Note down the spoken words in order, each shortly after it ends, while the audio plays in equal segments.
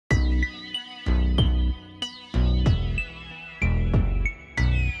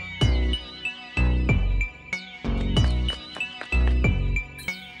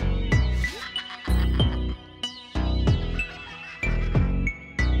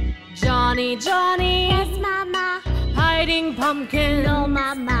Johny Johny Yes, Mama. hiding pumpkin. No,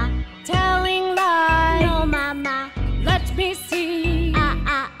 Mama. Telling lies. No, Mama. Let me see.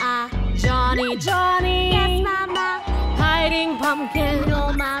 Johny Yes, Johny Mama. hiding pumpkin.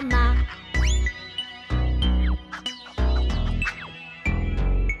 No, Mama.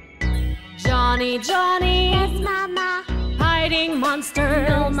 Johny Johny Yes, Mama. hiding monsters.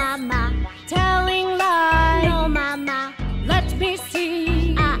 No, Mama. Telling lies. No, Mama. Let me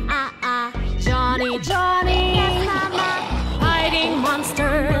see. Johny Johny Yes, Mama. hiding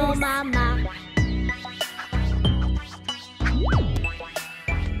monsters. No, Mama.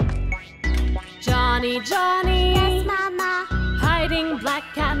 Johny Johny Yes, Mama. hiding black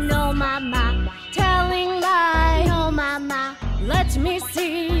cats. No, Mama. Telling lies. No, Mama. Let me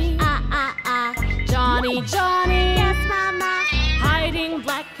see. Johny Johny Yes, Mama. hiding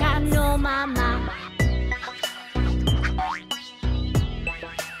black cats. No, Mama.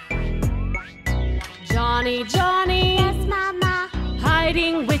 Johny Johny Yes, Mama.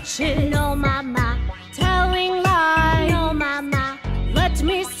 hiding witches. No, Mama. Telling lies. No, Mama. Let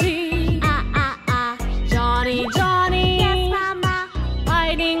me see. Johny Johny Yes, Mama.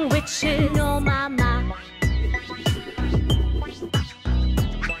 hiding witches. No, Mama.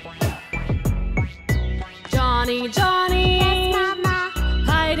 Johny Johny Yes, Mama.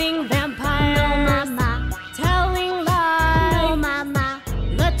 hiding vampires. No, Mama. Telling lies. No, Mama.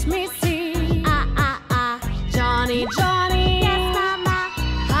 Let me see. Johny Johny Yes, Mama.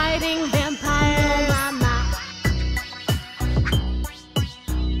 hiding No, vampires. Mama.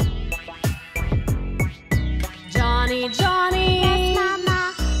 Johny Johny Yes,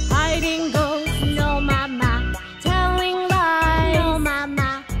 Mama. hiding ghosts. No, Mama. Telling lies. No,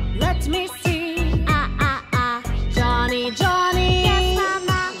 Mama. Let me see. Johny Johny Yes,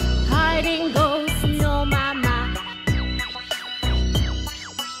 Mama. hiding ghosts. No, Mama.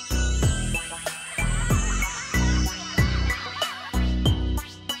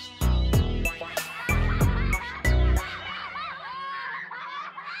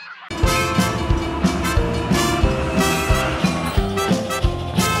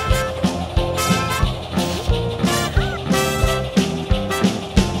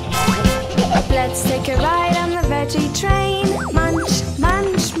 Let's take a ride on the veggie train. Munch,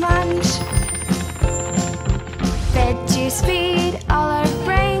 munch, munch. Veggies feed all our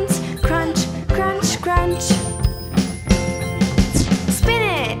brains. Crunch, crunch, crunch.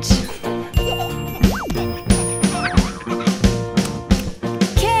 Spinach.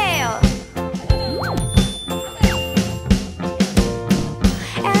 Kale.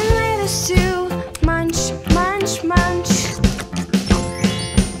 And lettuce too. Munch, munch, munch.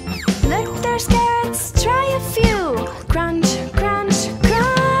 Look, there's carrots, try a few. Crunch, crunch,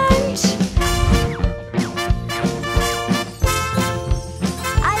 crunch.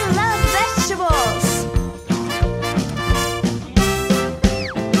 I love vegetables.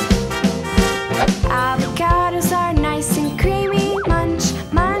 Avocados are nice and creamy. Munch,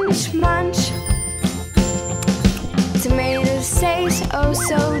 munch, munch. Tomatoes taste oh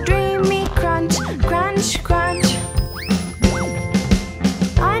so dreamy. Crunch, crunch, crunch.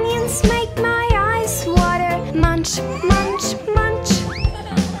 Onions make my eyes water. Munch, munch, munch.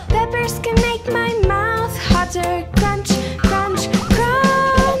 Peppers can make my mouth hotter. Crunch, crunch,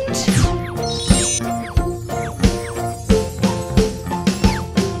 crunch.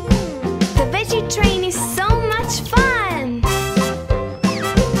 The veggie train is so much fun.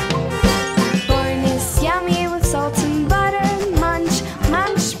 Corn is yummy with salt and butter. Munch,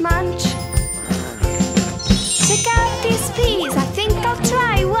 munch, munch. Check out these peas, I think I'll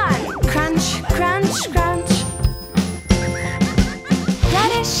try one. Crunch, crunch, crunch.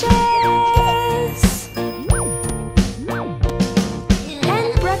 Radishes. And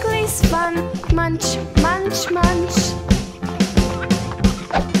broccoli's fun. Munch, munch, munch.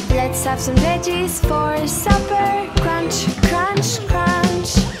 Let's have some veggies for supper. Crunch, crunch,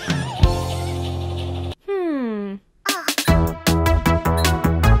 crunch.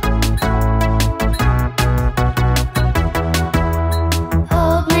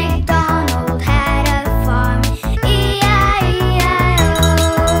 Old MacDonald had a farm, E-I-E-I-O.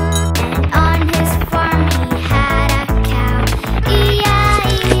 And on his farm he had a cow,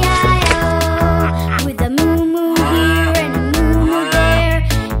 E-I-E-I-O. With a moo-moo here and a moo-moo there.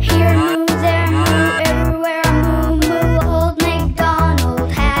 Here a moo, there a moo, everywhere a moo-moo.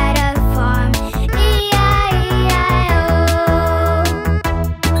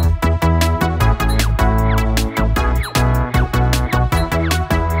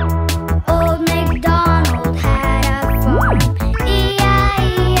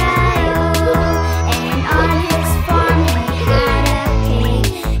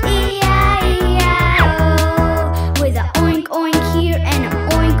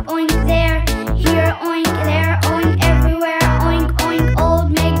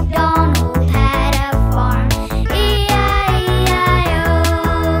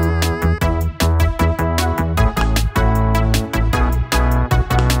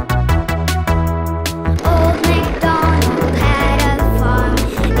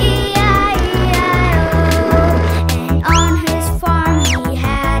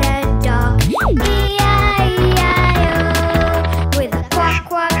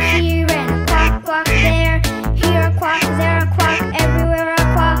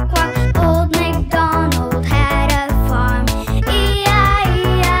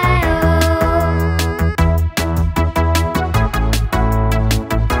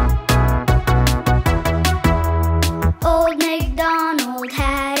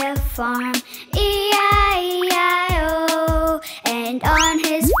 And on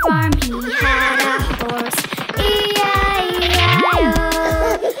his farm he had a horse, E-I-E-I-O,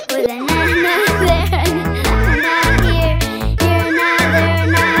 with a na-na there and na here, here na there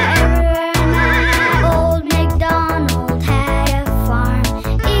na everywhere na. Old MacDonald had a farm,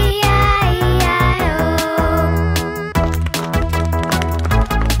 E-I-E-I-O.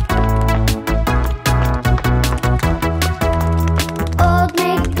 Old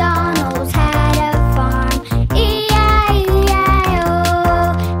MacDonald had a farm, E-I-E-I-O.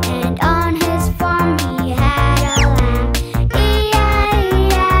 And on his farm he had a lamb,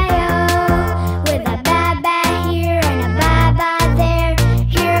 E-I-E-I-O. With a ba-ba here and a ba-ba there,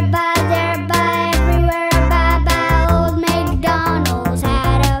 here a ba, there a ba, everywhere a ba-ba. Old MacDonald's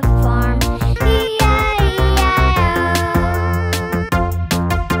had a farm, E-I-E-I-O.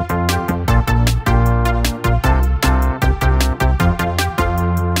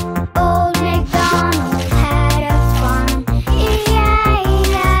 Old MacDonald had a farm,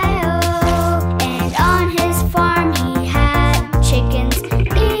 E-I-E-I-O. And on his farm he had chickens,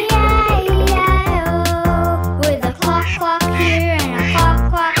 E-I-E-I-O. With a clock, clock here and a clock,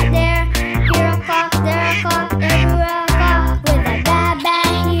 clock there, here a clock, there a clock, everywhere a clock. With a ba-ba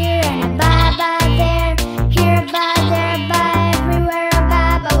here and a ba-ba there, here a ba, there a ba, everywhere a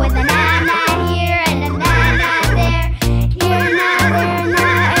ba-ba. With a na-na here and a na-na there, here na, there na,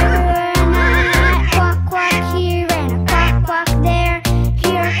 everywhere a na. Quack, quack here and a quack, quack there,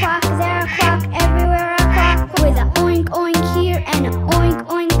 here a quack, there a quack, everywhere a quack. With a oink, oink here and a oink,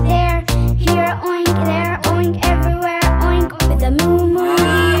 oink there, here a oink, there a oink, everywhere a oink. With a moo, moo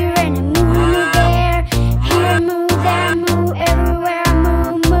here and a moo, moo there, here a moo, there a moo, everywhere a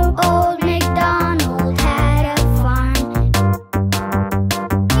moo, moo. Old MacDonald had a farm,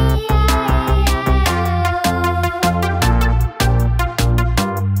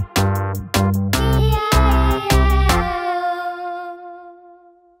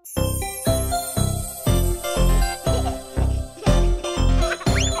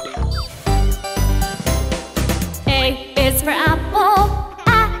 A is for apple,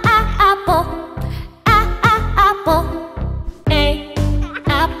 apple, apple. A,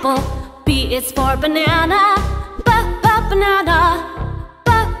 apple. B is for banana, banana,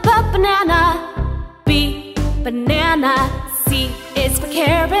 banana. B, banana. C is for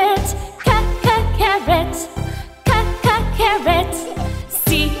carrot, carrot, carrot.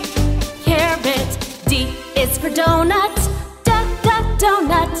 C, carrot. D is for donut,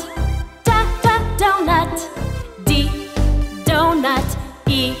 donut, donut. D, donut.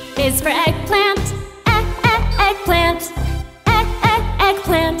 E is for eggplant, eggplant,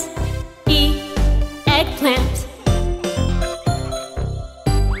 eggplant. E, eggplant.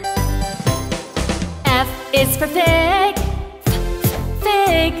 F is for fig,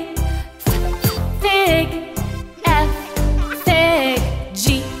 fig, fig. F, fig.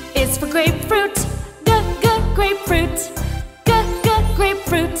 G is for grapefruit, grapefruit,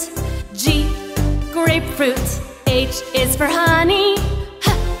 grapefruit. G, grapefruit. H is for honey,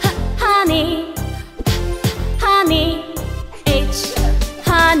 honey, honey. H,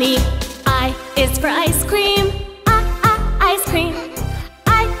 honey. I is for ice cream, ice cream,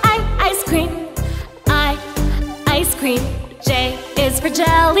 ice cream. I, ice cream. J is for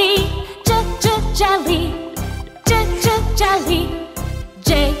jelly, jelly, jelly.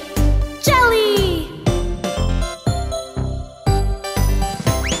 J, jelly.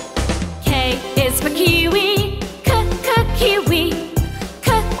 K is for kiwi, kiwi,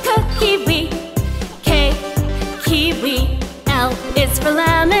 kiwi. K, kiwi. L is for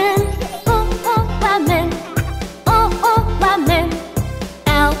lemon, lemon, lemon.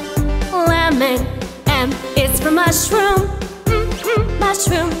 L, lemon. M is for mushroom,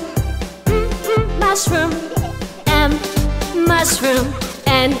 mushroom, mushroom. M, mushroom.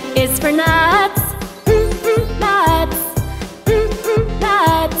 N is for nuts, nuts,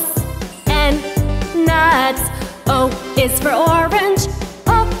 nuts. N, nuts. O is for orange,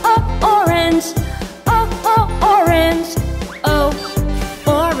 orange, orange. O,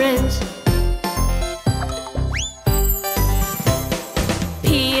 orange. P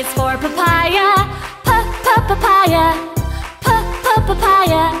is for papaya, papaya,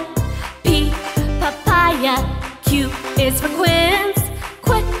 papaya. P, papaya. Q is for quince,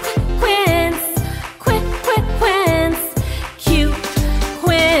 quince, quince. Q,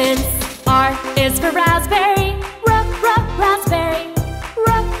 quince. R is for raspberry, raspberry,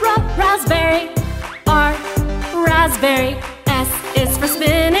 raspberry. R, raspberry. S is for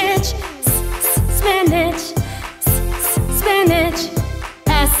spinach, spinach, spinach.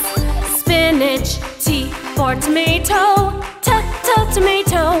 S, spinach. T for tomato,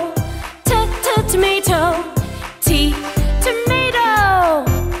 tomato, tomato. T, tomato.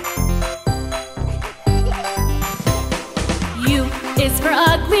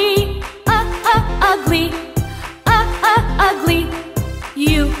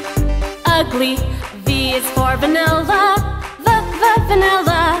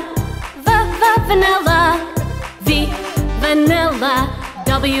 vanilla. V, vanilla.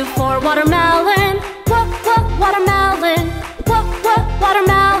 W for watermelon. Watermelon.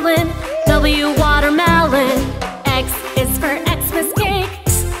 Watermelon. W, watermelon. X is for Xmas cake.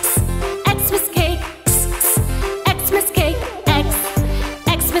 Xmas cake. Xmas cake.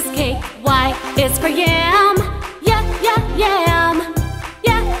 Xmas cake. Y is for yam. Yam. Yam.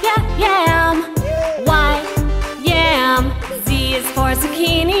 Y, yam. Z is for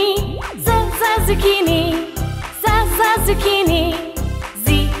zucchini. Zucchini. Zucchini. Z,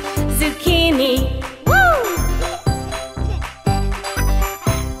 zucchini. Woo!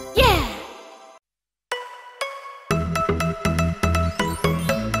 Yeah!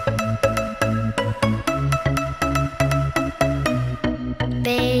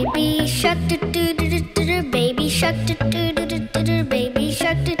 Baby shark do do do do do do. Baby shark do do do do do do. Baby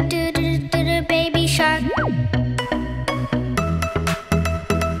shark do do do do do do. Baby shark.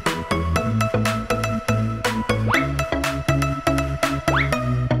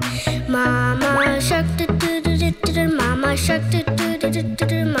 Mama shark do do do do do do. Mama shark do do do do do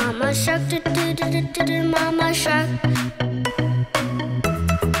do. Mama shark do do do do do do. Mama shark.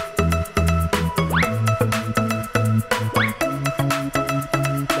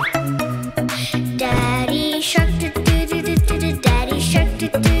 Daddy shark do do do do do do. Daddy shark do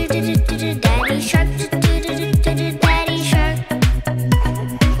do do do do do. Daddy shark do do do do do do. Daddy shark.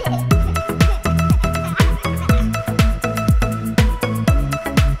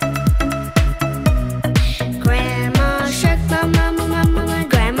 Grandma shark, mama,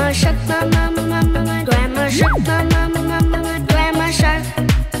 grandma shark, mama, grandma shark, mama, grandma shark.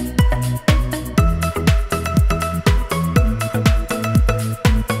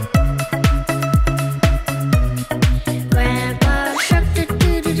 Grandpa shark do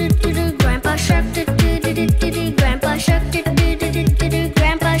do do do do do. Grandpa shark do do do do do do. Grandpa shark do do do do do do.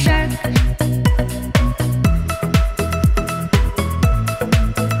 Grandpa shark.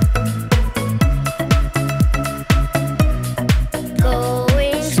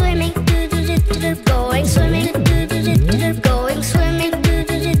 Going swimming do do do do do. Going swimming do do do do do. Going swimming do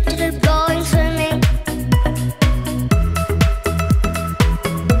do do do do. Going swimming.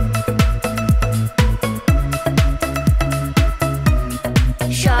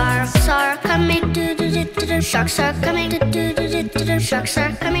 Sharks are coming do do do do do. Sharks are coming do do do do do. Sharks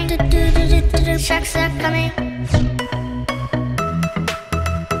are coming do do do do do. Sharks are coming.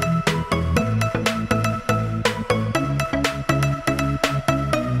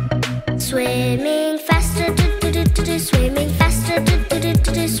 Swimming faster do do do do do. Swimming faster do do do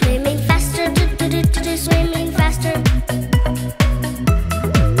do do. Swimming faster do do do do do. Swimming faster.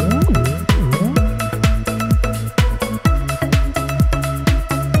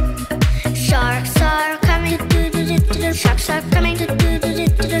 Sharks are coming do do do do do. Sharks are coming do do do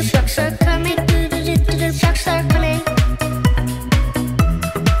do do. Sharks are coming do do do do do. Sharks are coming.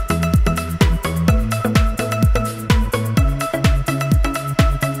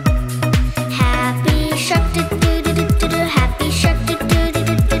 Happy shark do do do do do do. Happy shark do do do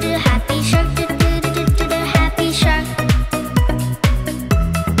do do do. Happy shark do do do do do do. Happy shark.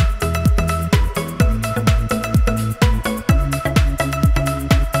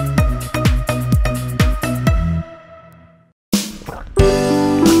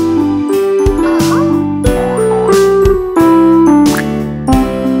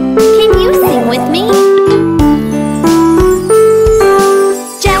 Can you sing with me?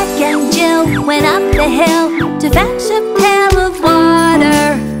 Jack and Jill went up the hill to fetch a pail of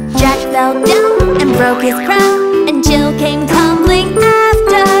water. Jack fell down and broke his crown, and Jill came tumbling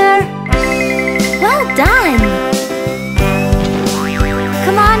after. Well done!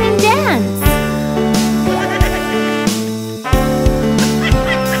 Come on and dance!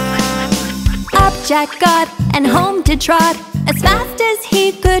 Up Jack got and home to trot as fast as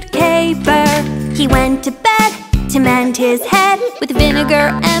he could caper. He went to bed to mend his head with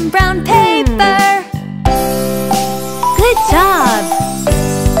vinegar and brown paper. Good job!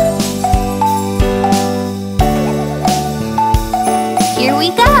 Here we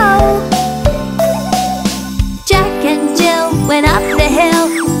go! Jack and Jill went up the hill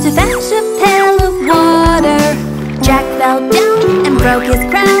to fetch a pail of water. Jack fell down and broke his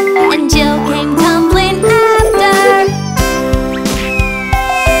crown, and Jill came tumbling after.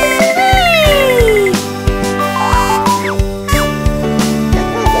 Whee!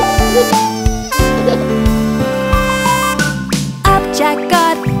 Up Jack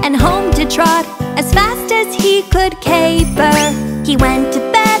got and home to trot as fast as he could caper. He went to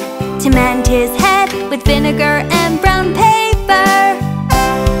bed to mend his head with vinegar and brown paper.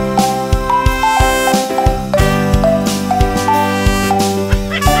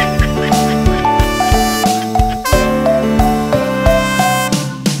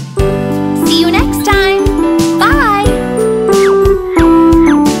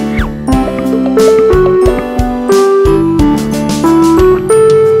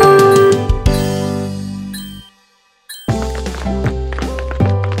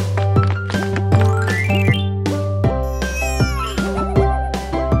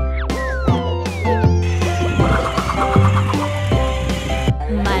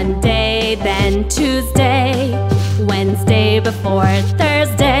 Monday, then Tuesday, Wednesday before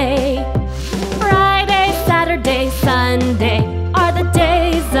Thursday. Friday, Saturday, Sunday are the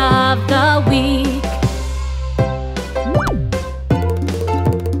days of the week.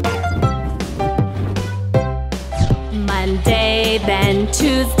 Monday, then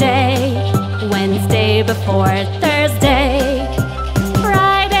Tuesday, Wednesday before Thursday.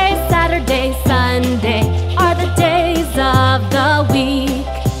 Friday, Saturday, Sunday are the days of the week.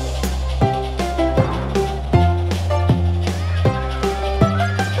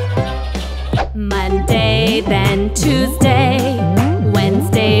 Monday, then Tuesday,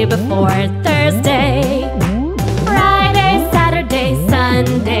 Wednesday before Thursday. Friday, Saturday,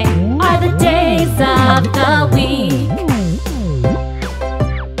 Sunday are the days of the week.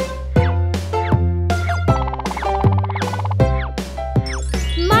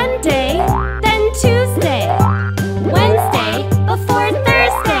 Monday, then Tuesday, Wednesday before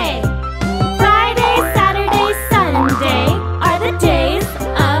Thursday. Friday, Saturday, Sunday are the days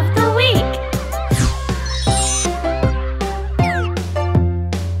of the week.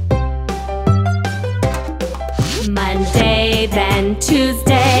 Monday, then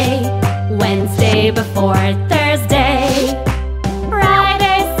Tuesday, Wednesday before Thursday.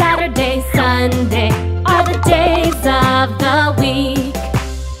 Friday, Saturday, Sunday are the days of the week.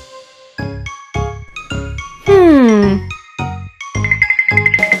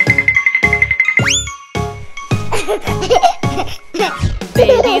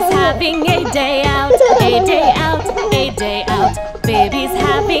 Baby's having a day out, a day out, a day out. Baby's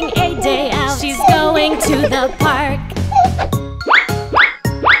having a day out. She's going to the park.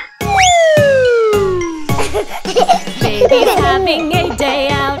 Baby's having a day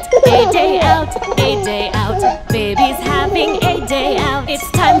out, a day out, a day out. Baby's having a day out. It's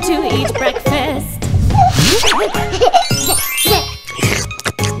time to eat breakfast.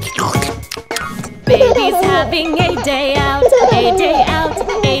 Baby's having a day out, a day out,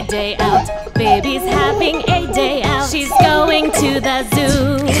 a day out. Baby's having a day out. She's going to the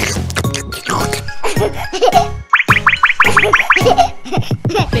zoo.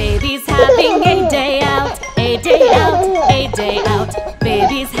 Baby's having a day out, a day out, a day out.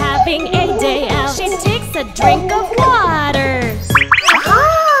 Baby's having a day out. She takes a drink of water.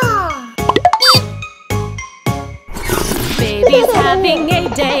 Baby's having a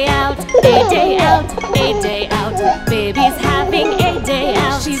day out, a day out, a day out. Baby's having a day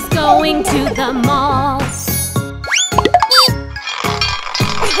out. She's going to the mall.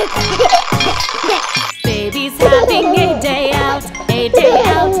 Baby's having a day out, a day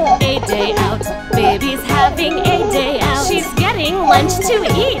out, a day out. Baby's having a day out. She's getting lunch to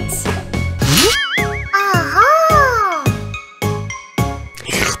eat.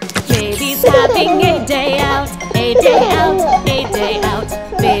 Baby's having a day out, a day out, a day out.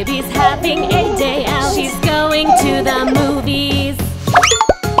 Baby's having a day out. She's going to the movies.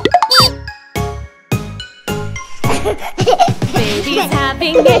 Baby's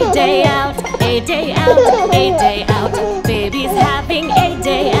having a day out, a day out, a day out. Baby's having a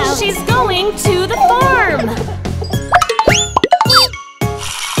day out. She's going to the farm.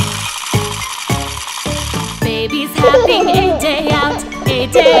 Baby's having a day out, a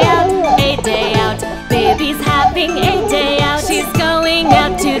day out, a day out. Baby's having a day out. She's going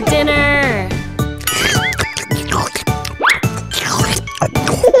out to dinner.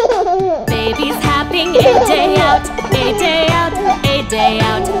 Baby's having a day out, a day out, a day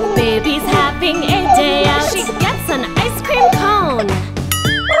out. Baby's having a day out. She gets an ice cream cone.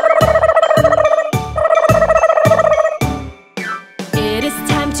 It is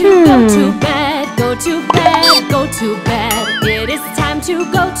time to go to bed, go to bed, go to bed. It is time to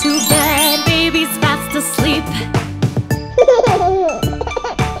go to bed. Baby's fast asleep.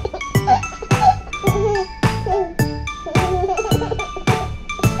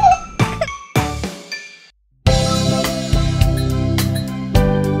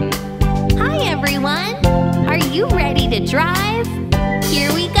 Hi everyone! Are you ready to drive?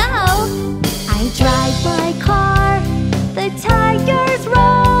 Here we go! I drive my car, the tires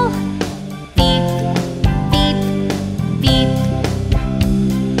roll. Beep, beep, beep.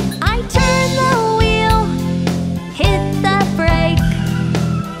 I turn the wheel, hit the brake.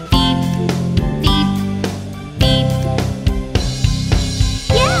 Beep, beep, beep.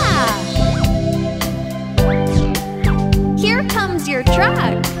 Yeah! Here comes your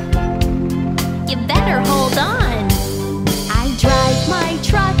truck. You better hold on. I drive my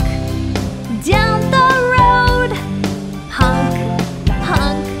truck,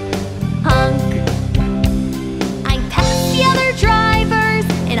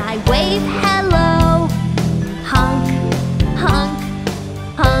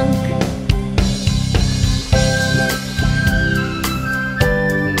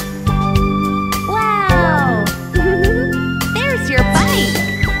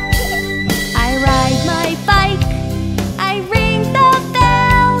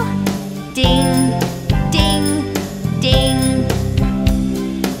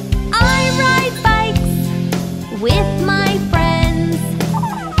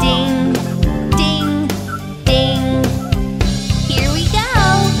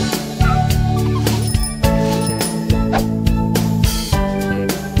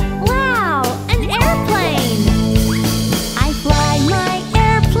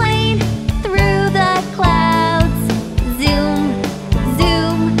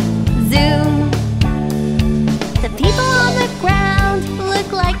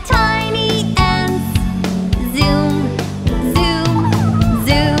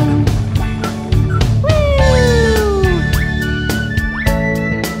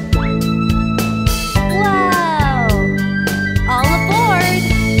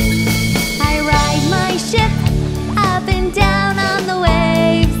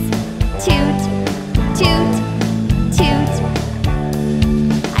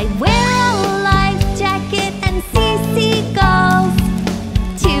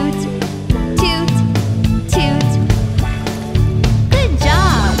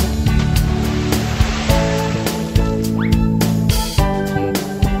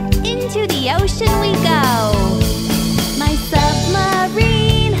 ocean